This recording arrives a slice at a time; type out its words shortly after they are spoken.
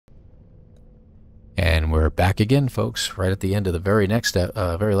We're back again, folks, right at the end of the very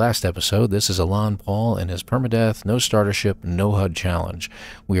last episode. This is Alon Paul and his Permadeath, no starter ship, no HUD challenge.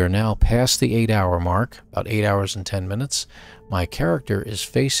 We are now past the 8-hour mark, about 8 hours and 10 minutes. My character is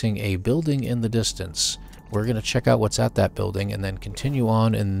facing a building in the distance. We're going to check out what's at that building and then continue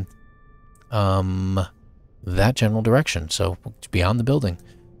on in that general direction, so beyond the building.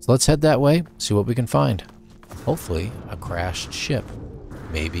 So let's head that way, see what we can find. Hopefully, a crashed ship.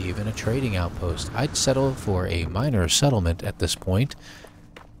 Maybe even a trading outpost. I'd settle for a minor settlement at this point.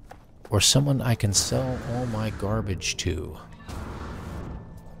 Or someone I can sell all my garbage to.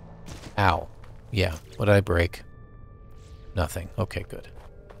 Ow. Yeah, what did I break? Nothing. Okay, good.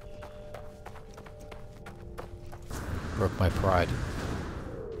 Broke my pride.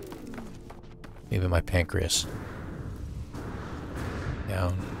 Maybe my pancreas.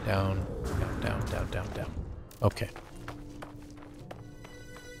 Down, down, down, down, down, down, down. Okay.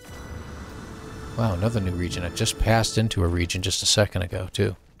 Wow, another new region. I just passed into a region just a second ago,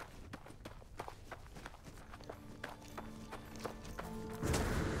 too.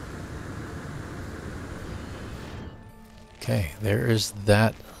 Okay, there is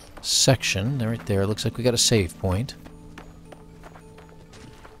that section. Right there. Looks like we got a save point.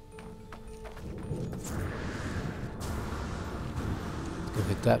 Go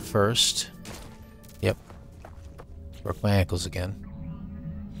hit that first. Yep. Broke my ankles again.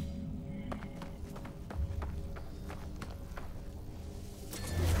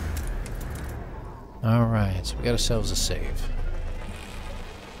 Alright, so we got ourselves a save.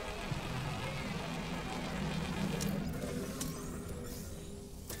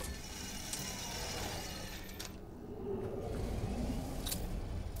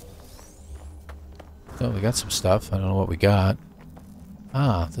 Oh, we got some stuff. I don't know what we got.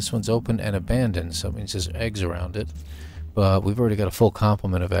 Ah, this one's open and abandoned, so it means there's eggs around it. But we've already got a full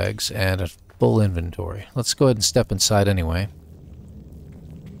complement of eggs and a full inventory. Let's go ahead and step inside anyway.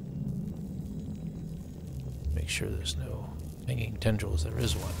 Make sure there's no hanging tendrils. There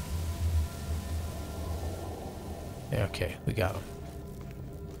is one. Yeah, okay, we got them.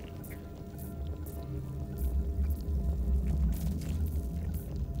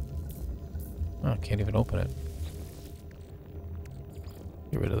 Oh, can't even open it.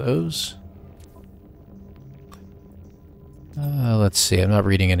 Get rid of those. Let's see. I'm not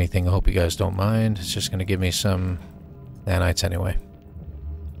reading anything. I hope you guys don't mind. It's just going to give me some nanites anyway.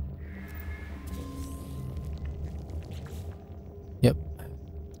 Yep.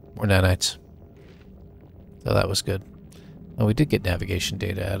 More nanites. So that was good. Oh, we did get navigation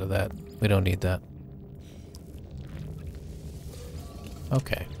data out of that. We don't need that.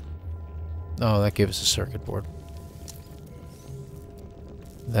 Okay. Oh, that gave us a circuit board.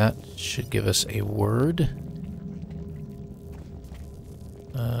 That should give us a word.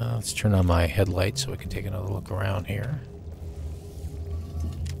 Let's turn on my headlight so we can take another look around here.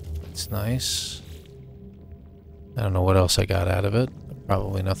 That's nice. I don't know what else I got out of it.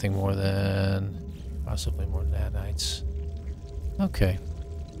 Probably nothing more than... possibly more nanites. Okay.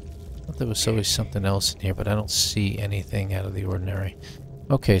 I thought there was always something else in here, but I don't see anything out of the ordinary.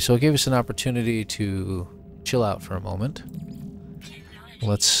 Okay, so it gave us an opportunity to chill out for a moment.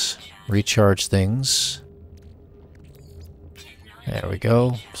 Let's recharge things. There we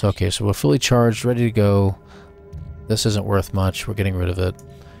go. So, okay, so we're fully charged, ready to go. This isn't worth much. We're getting rid of it.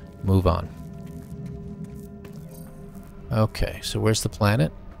 Move on. Okay, so where's the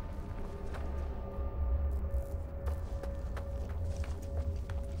planet?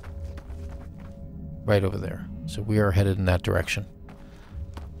 Right over there. So we are headed in that direction.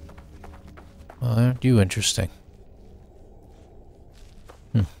 Well, aren't you interesting?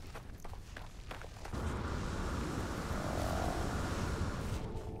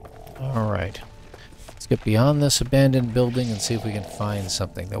 Alright. Let's get beyond this abandoned building and see if we can find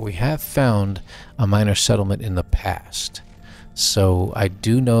something. Now, we have found a minor settlement in the past. So I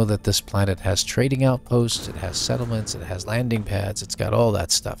do know that this planet has trading outposts, it has settlements, it has landing pads, it's got all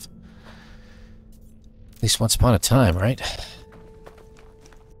that stuff. At least once upon a time, right?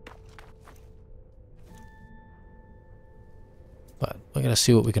 But we're going to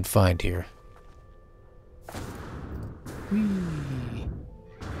see what we can find here. Whee!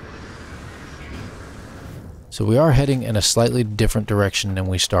 So we are heading in a slightly different direction than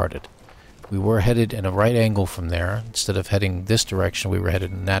we started. We were headed in a right angle from there. Instead of heading this direction, we were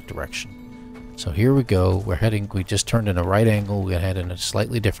headed in that direction. So here we go. We just turned in a right angle. We're going to head in a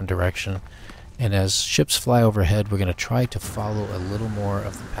slightly different direction. And as ships fly overhead, we're going to try to follow a little more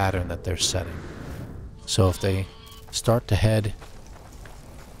of the pattern that they're setting. So if they start to head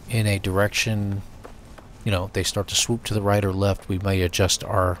in a direction, you know, they start to swoop to the right or left, we may adjust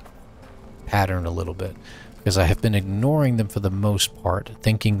our pattern a little bit, because I have been ignoring them for the most part,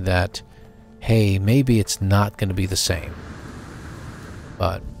 thinking that, hey, maybe it's not going to be the same.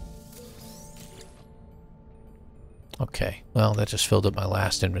 But okay, well, that just filled up my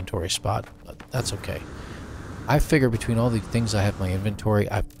last inventory spot, but that's okay. I figure between all the things I have in my inventory,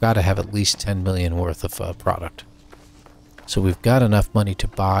 I've got to have at least 10 million worth of product. So we've got enough money to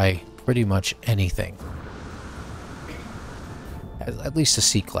buy pretty much anything. At least a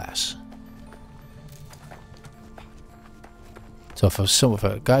C-class. So if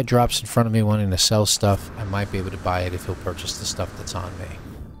a guy drops in front of me wanting to sell stuff, I might be able to buy it if he'll purchase the stuff that's on me.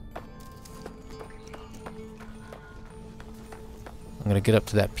 I'm going to get up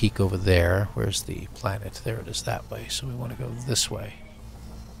to that peak over there. Where's the planet? There it is that way. So we want to go this way.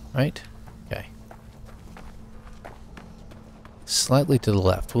 Right? Okay. Slightly to the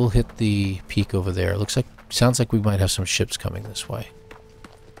left. We'll hit the peak over there. Looks like, sounds like we might have some ships coming this way.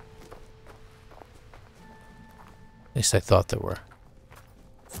 At least I thought there were.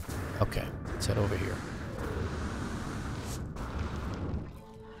 Okay, let's head over here.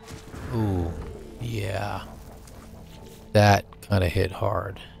 Ooh, yeah. That kind of hit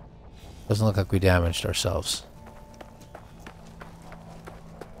hard. Doesn't look like we damaged ourselves.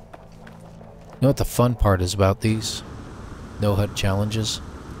 You know what the fun part is about these no-HUD challenges?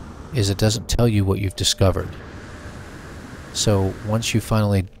 Is it doesn't tell you what you've discovered. So once you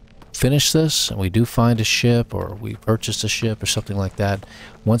finally finish this, and we do find a ship, or we purchase a ship, or something like that,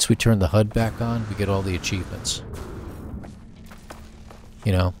 once we turn the HUD back on, we get all the achievements.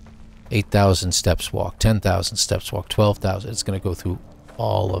 You know, 8,000 steps walked, 10,000 steps walked, 12,000. It's going to go through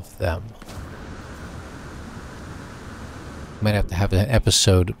all of them. Might have to have an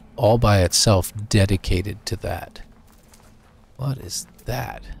episode all by itself dedicated to that. What is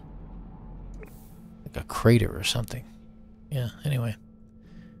that? Like a crater or something. Yeah, anyway.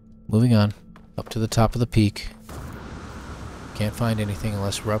 Moving on. Up to the top of the peak. Can't find anything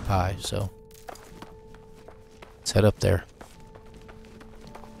unless we're up high, so let's head up there.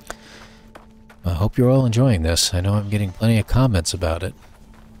 I hope you're all enjoying this. I know I'm getting plenty of comments about it.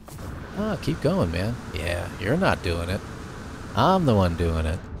 Ah, keep going, man. Yeah, you're not doing it. I'm the one doing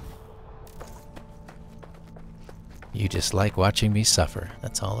it. You just like watching me suffer.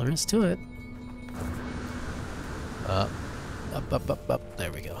 That's all there is to it. Up, up, up, up, up.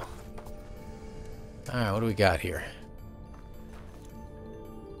 There we go. Alright, what do we got here?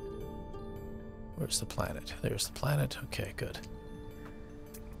 Where's the planet? There's the planet. Okay, good.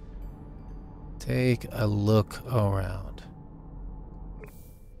 Take a look around.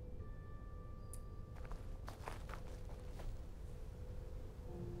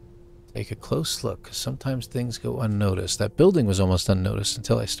 Take a close look, because sometimes things go unnoticed. That building was almost unnoticed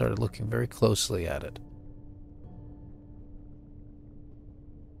until I started looking very closely at it.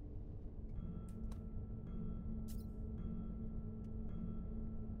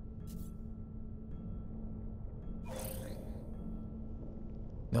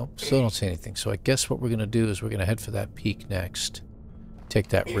 Nope, still don't see anything. So I guess what we're going to do is we're going to head for that peak next. Take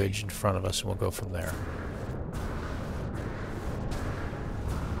that ridge in front of us and we'll go from there.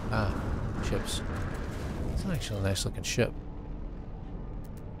 Ah, ships. It's actually a nice looking ship.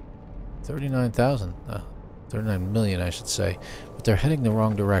 39,000. 39 million, I should say. But they're heading the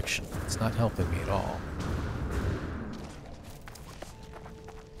wrong direction. It's not helping me at all.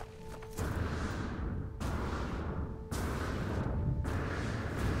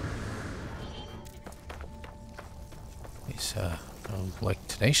 These, like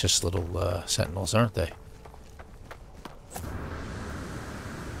tenacious little sentinels, aren't they?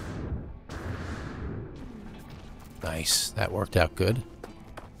 Nice. That worked out good.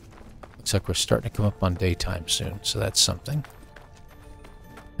 Looks like we're starting to come up on daytime soon, so that's something.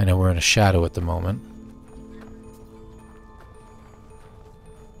 I know we're in a shadow at the moment.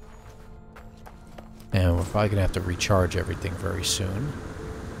 And we're probably going to have to recharge everything very soon.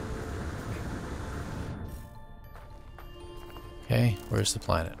 Okay, where's the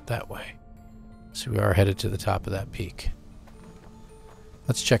planet? That way. So we are headed to the top of that peak.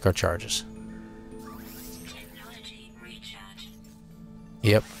 Let's check our charges.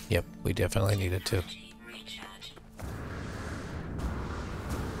 Yep, we definitely needed to.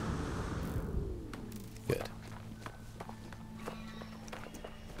 Good.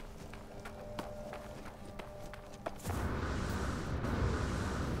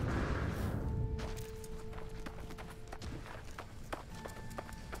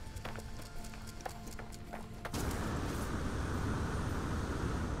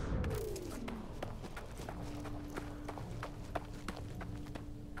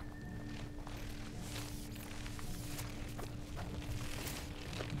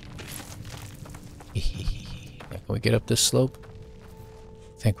 Now, can we get up this slope?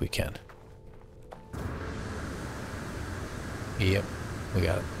 I think we can. Yep, we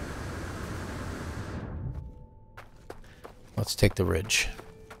got it. Let's take the ridge.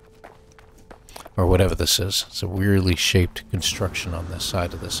 Or whatever this is. It's a weirdly shaped construction on this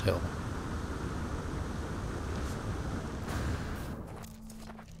side of this hill.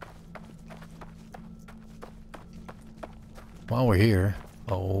 While we're here,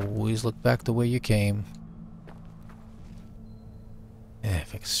 always look back the way you came. Yeah,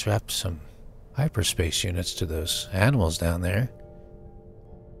 if I could strap some hyperspace units to those animals down there.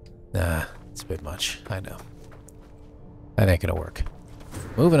 Nah, it's a bit much. I know. That ain't gonna work.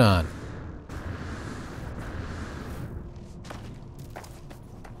 Moving on.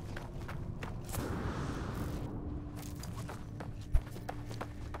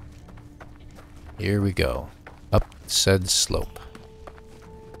 Here we go. Up said slope.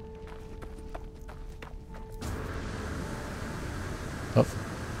 Oh,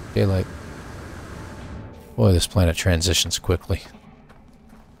 daylight. Boy, this planet transitions quickly.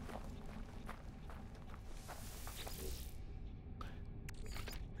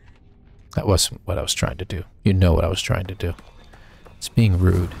 That wasn't what I was trying to do. You know what I was trying to do. It's being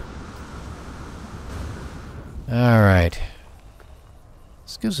rude. Alright.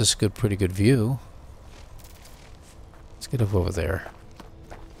 This gives us a pretty good view. Let's get up over there.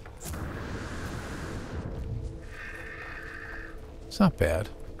 It's not bad.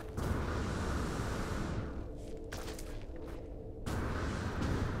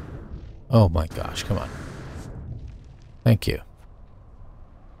 Oh my gosh, come on. Thank you.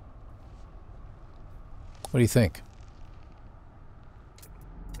 What do you think?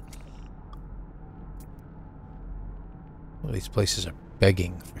 Well, these places are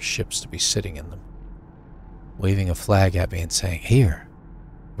begging for ships to be sitting in them. Waving a flag at me and saying, "Here.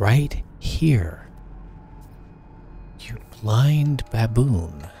 Right here. You blind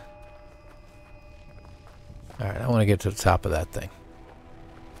baboon." Alright, I want to get to the top of that thing.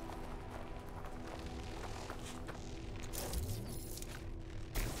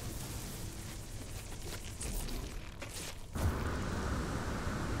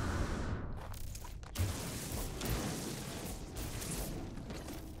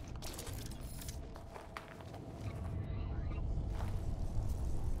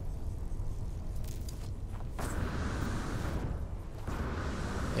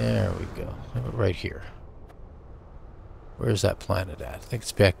 There we go. Have it right here. Where's that planet at? I think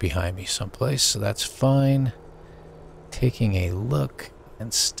it's back behind me someplace, so that's fine. Taking a look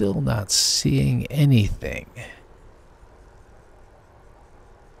and still not seeing anything.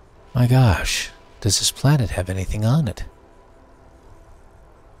 My gosh, does this planet have anything on it?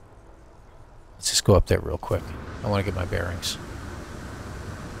 Let's just go up there real quick. I want to get my bearings.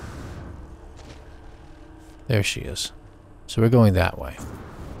 There she is. So we're going that way.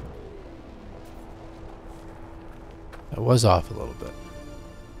 That was off a little bit.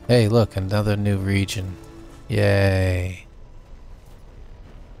 Hey, look, another new region. Yay.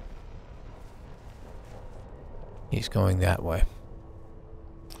 He's going that way.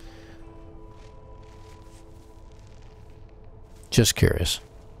 Just curious.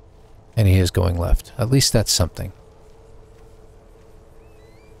 And he is going left. At least that's something.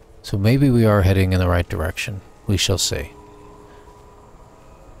 So maybe we are heading in the right direction. We shall see.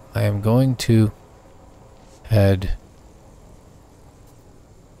 I am going to head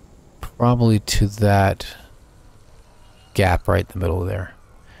probably to that gap right in the middle there.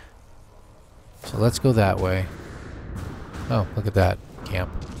 So let's go that way. Oh, look at that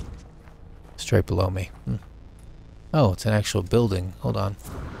camp. Straight below me. Oh, it's an actual building. Hold on.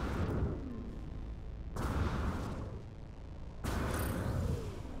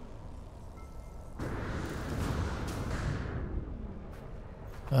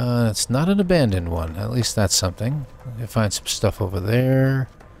 It's not an abandoned one. At least that's something. We can find some stuff over there.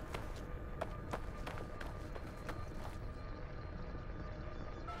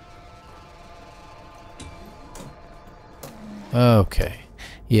 Okay.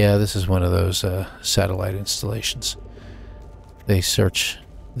 Yeah, this is one of those satellite installations. They search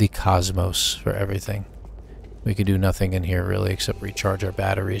the cosmos for everything. We could do nothing in here really except recharge our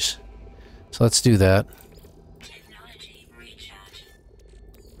batteries. So let's do that.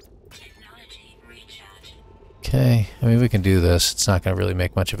 Okay, I mean we can do this. It's not going to really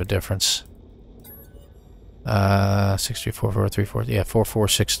make much of a difference. 634434. Yeah,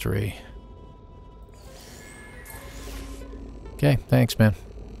 4463. Okay, thanks, man.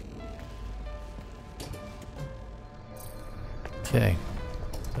 Okay,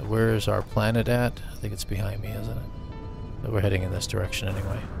 so where's our planet at? I think it's behind me, isn't it? So we're heading in this direction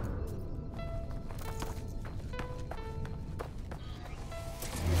anyway.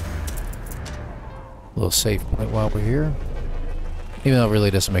 little save point while we're here. Even though it really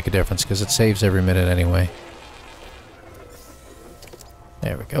doesn't make a difference because it saves every minute anyway.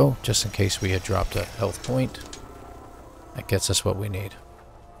 There we go, just in case we had dropped a health point. That gets us what we need.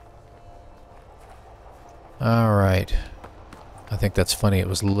 Alright. I think that's funny, it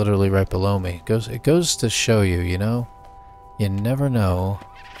was literally right below me. It goes to show you, you know? You never know.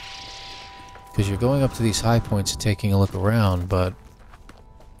 Because you're going up to these high points and taking a look around, but...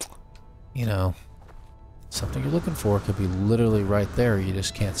 You know... Something you're looking for could be literally right there, you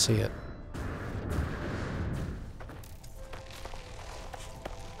just can't see it.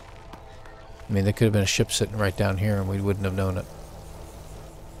 I mean, there could have been a ship sitting right down here and we wouldn't have known it.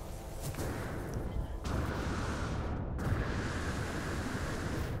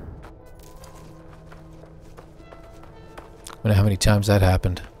 I wonder how many times that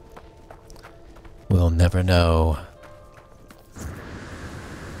happened. We'll never know.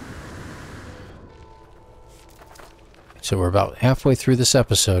 So we're about halfway through this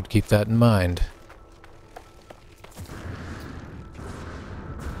episode, keep that in mind.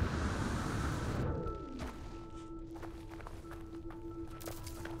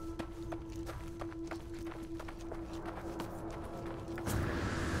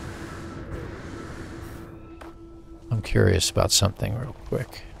 I'm curious about something real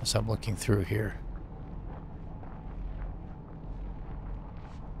quick as I'm looking through here.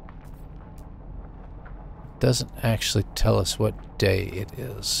 It doesn't actually tell us what day it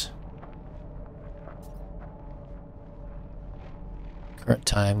is. Current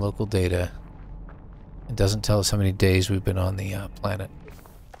time, local data. It doesn't tell us how many days we've been on the planet.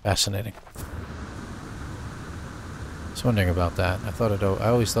 Fascinating. I was wondering about that. I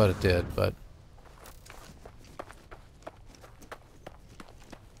always thought it did, but...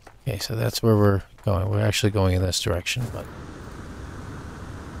 Okay, so that's where we're going. We're actually going in this direction, but...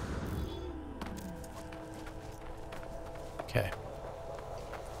 Okay.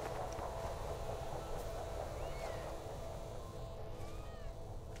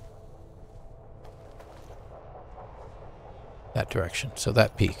 That direction. So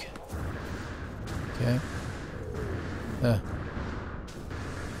that peak. Okay. Let's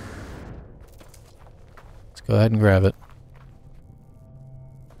go ahead and grab it.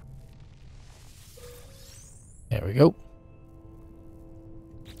 There we go.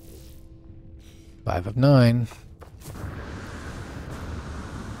 5 of 9.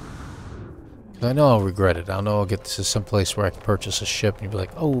 I know I'll regret it. I know I'll get to some place where I can purchase a ship and you'll be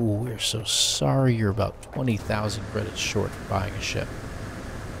like, oh, we're so sorry you're about 20,000 credits short for buying a ship.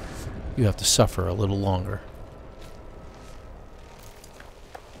 You have to suffer a little longer.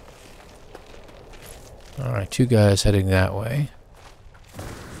 Alright, 2 guys heading that way.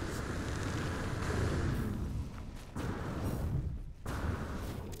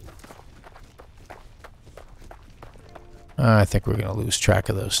 I think we're going to lose track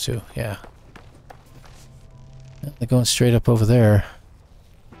of those 2, yeah. They're going straight up over there.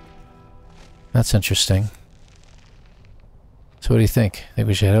 That's interesting. So what do you think? Think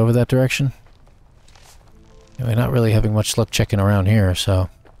we should head over that direction? Yeah, we're not really having much luck checking around here, so...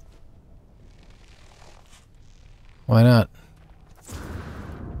 Why not?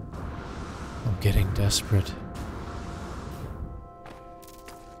 I'm getting desperate.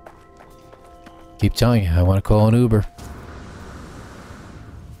 Keep telling you, I want to call an Uber.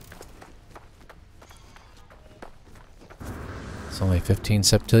 There's only 15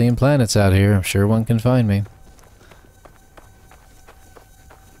 septillion planets out here. I'm sure one can find me.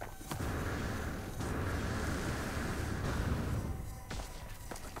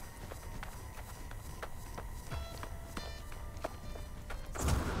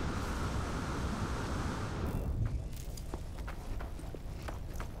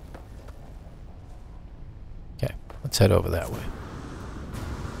 Okay, let's head over that way.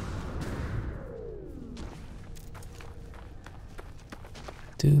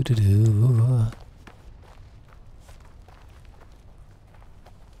 Do-do-do.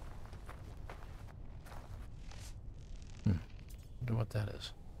 Wonder what that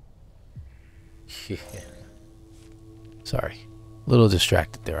is. Yeah. Sorry. A little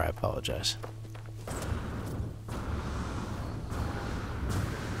distracted there, I apologize.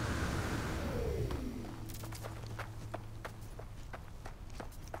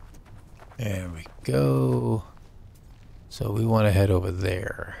 There we go. So we want to head over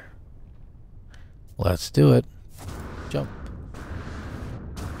there. Let's do it. Jump.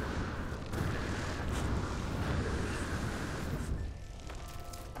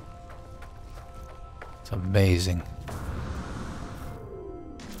 It's amazing.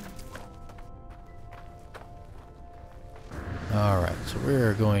 Alright, so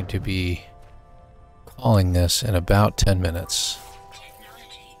we're going to be calling this in about 10 minutes.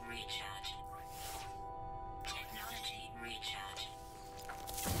 Technology recharge. Technology recharge.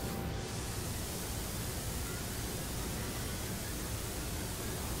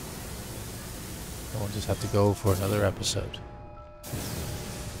 We'll just have to go for another episode.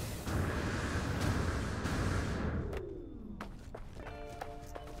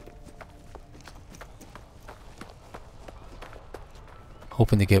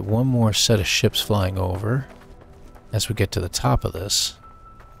 Hoping to get one more set of ships flying over as we get to the top of this.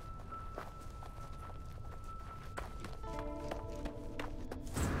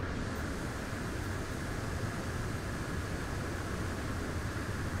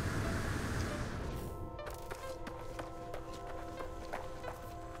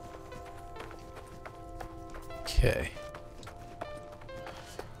 Okay.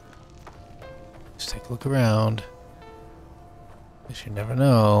 Let's take a look around. Guess you never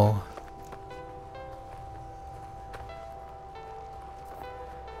know.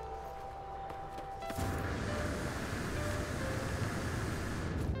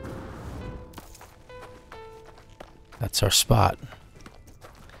 That's our spot.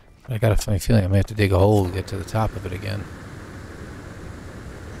 But I got a funny feeling I may have to dig a hole to get to the top of it again.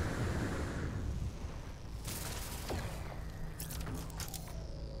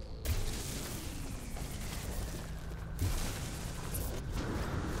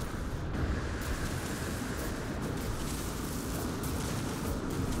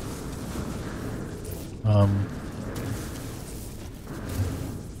 Okay,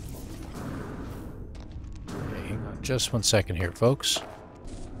 hang on just 1 second here, folks.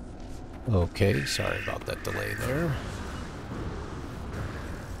 Okay, sorry about that delay there.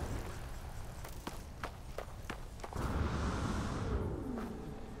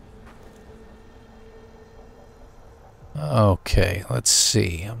 Okay, let's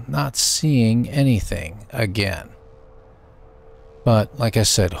see. I'm not seeing anything again. But, like I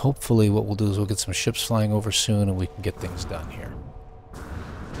said, hopefully what we'll do is we'll get some ships flying over soon and we can get things done here.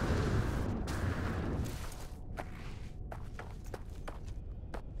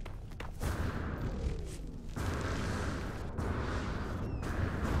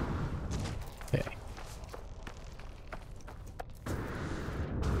 Okay.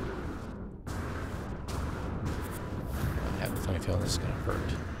 I have a funny feeling this is going to hurt.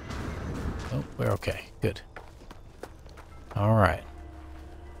 Oh, we're okay. Good. Alright.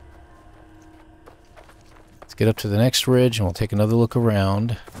 Let's get up to the next ridge and we'll take another look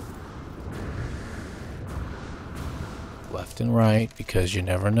around. Left and right, because you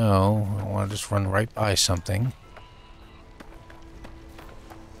never know. I don't want to just run right by something.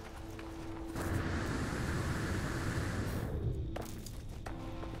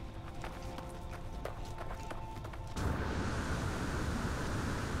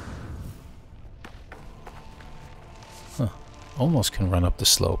 Almost can run up the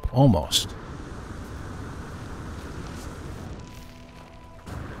slope. Almost.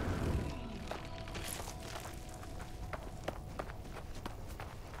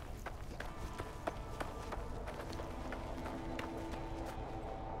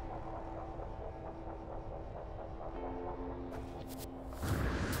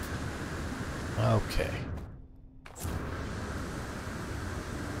 Okay.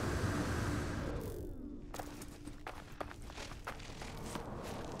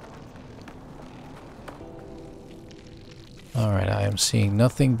 Alright, I am seeing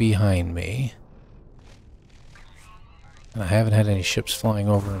nothing behind me. And I haven't had any ships flying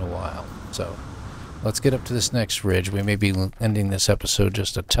over in a while. So, let's get up to this next ridge. We may be ending this episode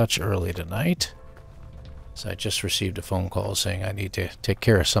just a touch early tonight. So I just received a phone call saying I need to take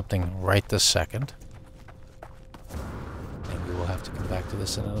care of something right this second. And we will have to come back to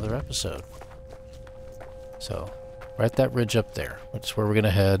this in another episode. So, we're at that ridge up there, which is where we're going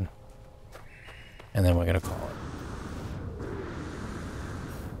to head. And then we're going to call it.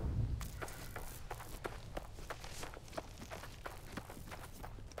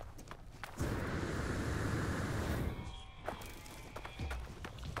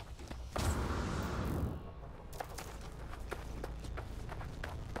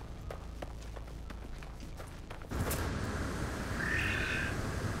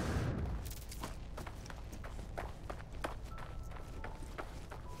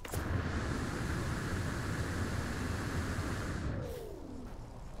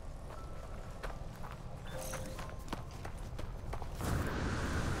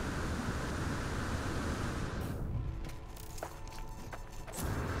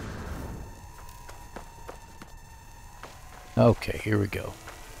 Okay, here we go.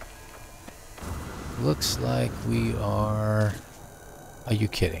 Looks like we are... Are you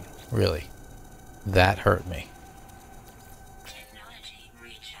kidding? Really? That hurt me. Technology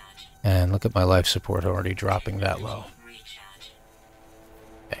recharge. And look at my life support already dropping that low. Recharge.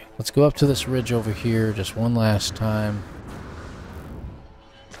 Okay, let's go up to this ridge over here just one last time.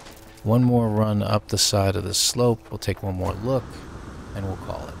 One more run up the side of the slope. We'll take one more look, and we'll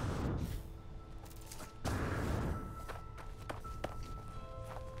call it.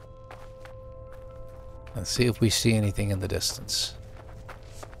 And see if we see anything in the distance.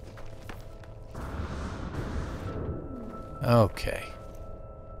 Okay.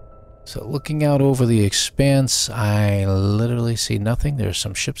 So looking out over the expanse, I literally see nothing. There's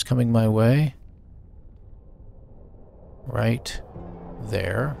some ships coming my way. Right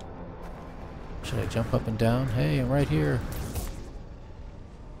there. Should I jump up and down? Hey, I'm right here.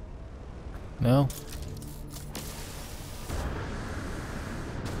 No?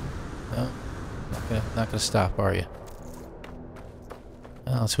 No? Not gonna stop, are you?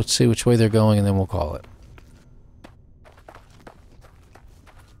 Let's see which way they're going and then we'll call it.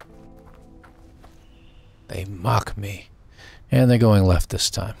 They mock me. And they're going left this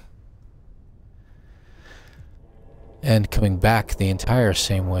time. And coming back the entire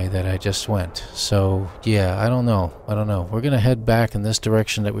same way that I just went. So, yeah, I don't know. We're going to head back in this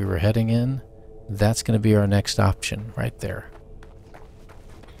direction that we were heading in. That's going to be our next option right there.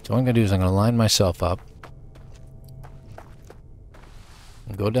 So what I'm going to do is I'm going to line myself up.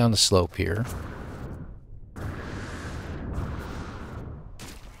 And go down the slope here.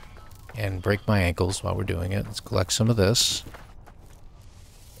 And break my ankles while we're doing it. Let's collect some of this.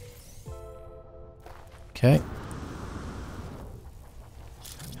 Okay.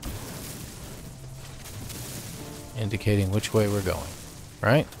 Indicating which way we're going.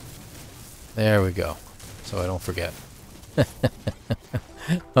 Right? There we go. So I don't forget.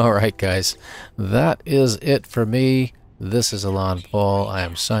 Alright guys. That is it for me. This is Alon Paul. I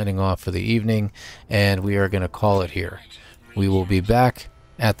am signing off for the evening. And we are going to call it here. We will be back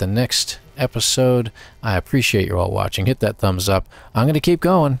at the next episode. I appreciate you all watching. Hit that thumbs up. I'm going to keep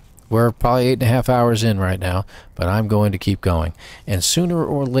going. We're probably 8.5 hours in right now. But I'm going to keep going. And sooner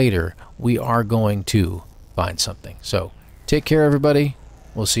or later, we are going to find something. So, take care everybody.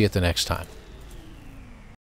 We'll see you at the next time.